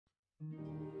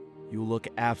You look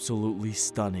absolutely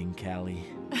stunning, Callie.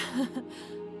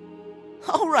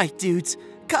 All right, dudes.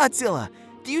 Godzilla,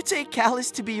 do you take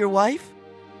Callist to be your wife?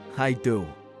 I do.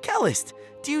 Callist,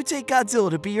 do you take Godzilla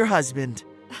to be your husband?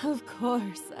 Of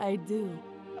course, I do.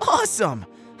 Awesome!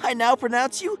 I now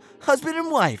pronounce you husband and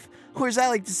wife, or as I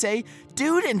like to say,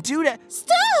 dude and dude.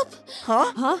 Stop!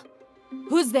 Huh? Huh?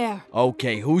 Who's there?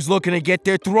 Okay, who's looking to get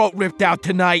their throat ripped out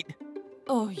tonight?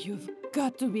 Oh, you've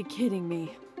got to be kidding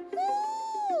me.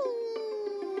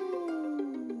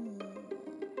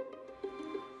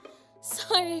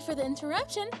 Sorry for the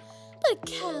interruption, but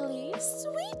Callie,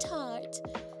 sweetheart,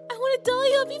 I want to doll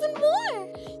you up even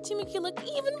more to make you look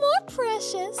even more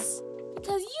precious.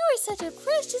 Because you are such a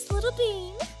precious little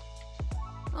being.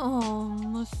 Oh,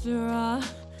 Mothra.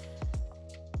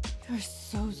 You're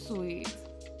so sweet.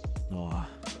 Aw,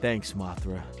 thanks,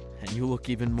 Mothra. And you look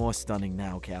even more stunning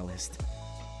now, Callist.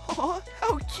 Aw,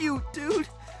 how cute, dude.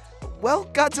 Well,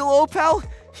 Godzilla old pal,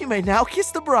 you may now kiss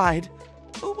the bride.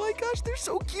 Oh my gosh, they're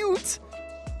so cute.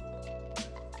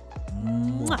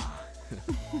 Mwah.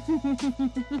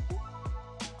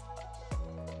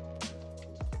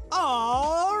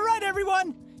 All right,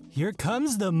 everyone. Here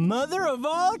comes the mother of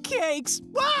all cakes.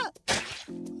 What?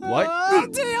 What? Oh,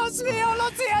 Dios mío, lo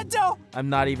siento. I'm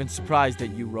not even surprised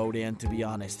at you, Rodan, to be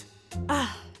honest.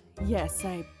 Ah, yes,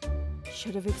 I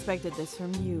should have expected this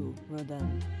from you,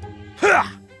 Rodan.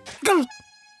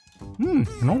 You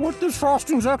know what? This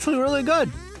frosting's actually really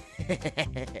good.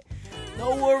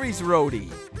 No worries, Rhodey.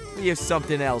 We have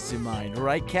something else in mind,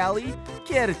 right, Callie?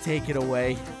 Care to take it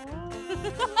away?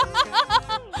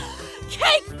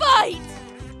 Cake fight!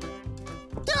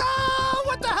 Ah,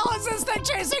 what the hell is this thing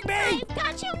chasing me? I've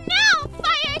got you now,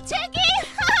 Fire Turkey!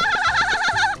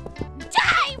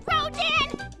 Die, Rodan!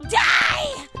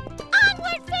 Die!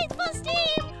 Onward, faithful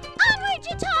Steve! Onward,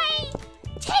 Jatori!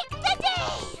 Take the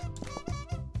day!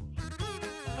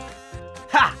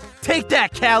 Ha! Take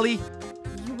that, Callie!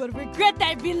 You will regret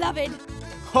that, beloved!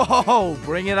 Ho,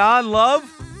 bring it on, love!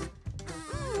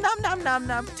 Nom nom nom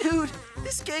nom. Dude,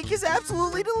 this cake is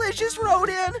absolutely delicious,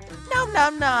 Rodan. Nom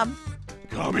nom nom.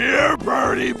 Come here,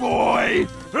 birdie boy!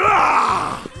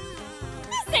 Ah!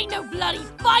 This ain't no bloody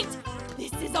fight!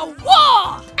 This is a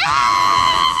war!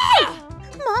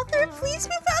 Mothra, please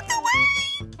move out the way!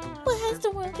 What has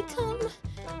the world become?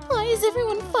 Why is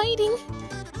everyone fighting?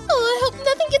 Oh, I hope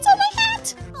nothing gets on my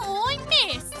hat! Oh, I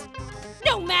missed!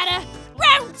 No matter!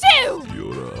 Round 2!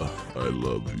 Eura, I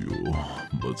love you,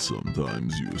 but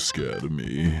sometimes you scare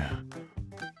me.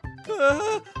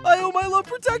 I owe my love,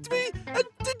 protect me!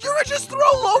 Did Eura just throw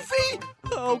Lofi?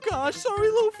 Oh gosh, sorry,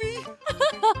 Lofi.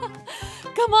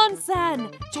 Come on,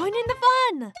 San! Join in the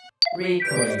fun!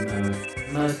 Recording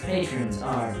mode. Most patrons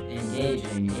are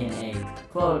engaging in a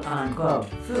quote-unquote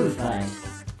food fight.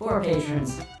 4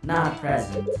 patrons not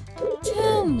present.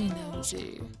 Tell me,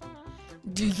 Nosy,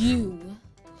 do you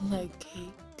like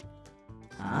cake?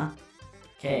 Huh?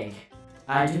 Cake.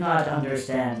 I do not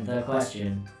understand the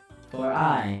question, for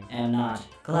I am not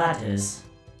Gladys.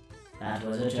 That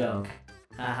was a joke.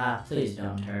 Haha, please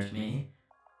don't hurt me.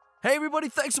 Hey everybody,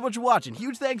 thanks so much for watching.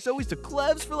 Huge thanks always to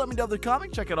Clevzx for letting me dub their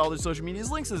comic. Check out all their social medias,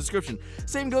 links in the description.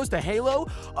 Same goes to Heyhal,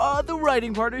 the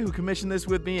writing partner who commissioned this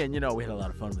with me, and you know, we had a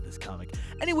lot of fun with this comic.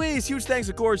 Anyways, huge thanks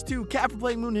of course to Cat for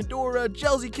playing Moonhidora,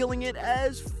 Jelzyart killing it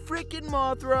as frickin'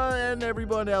 Mothra, and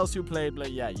everyone else who played,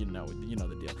 yeah, you know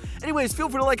the deal. Anyways, feel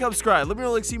free to like, subscribe, let me know if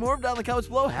you like to see more down in the comments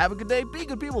below. Have a good day, be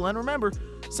good people, and remember,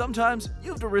 sometimes you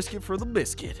have to risk it for the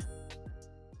biscuit.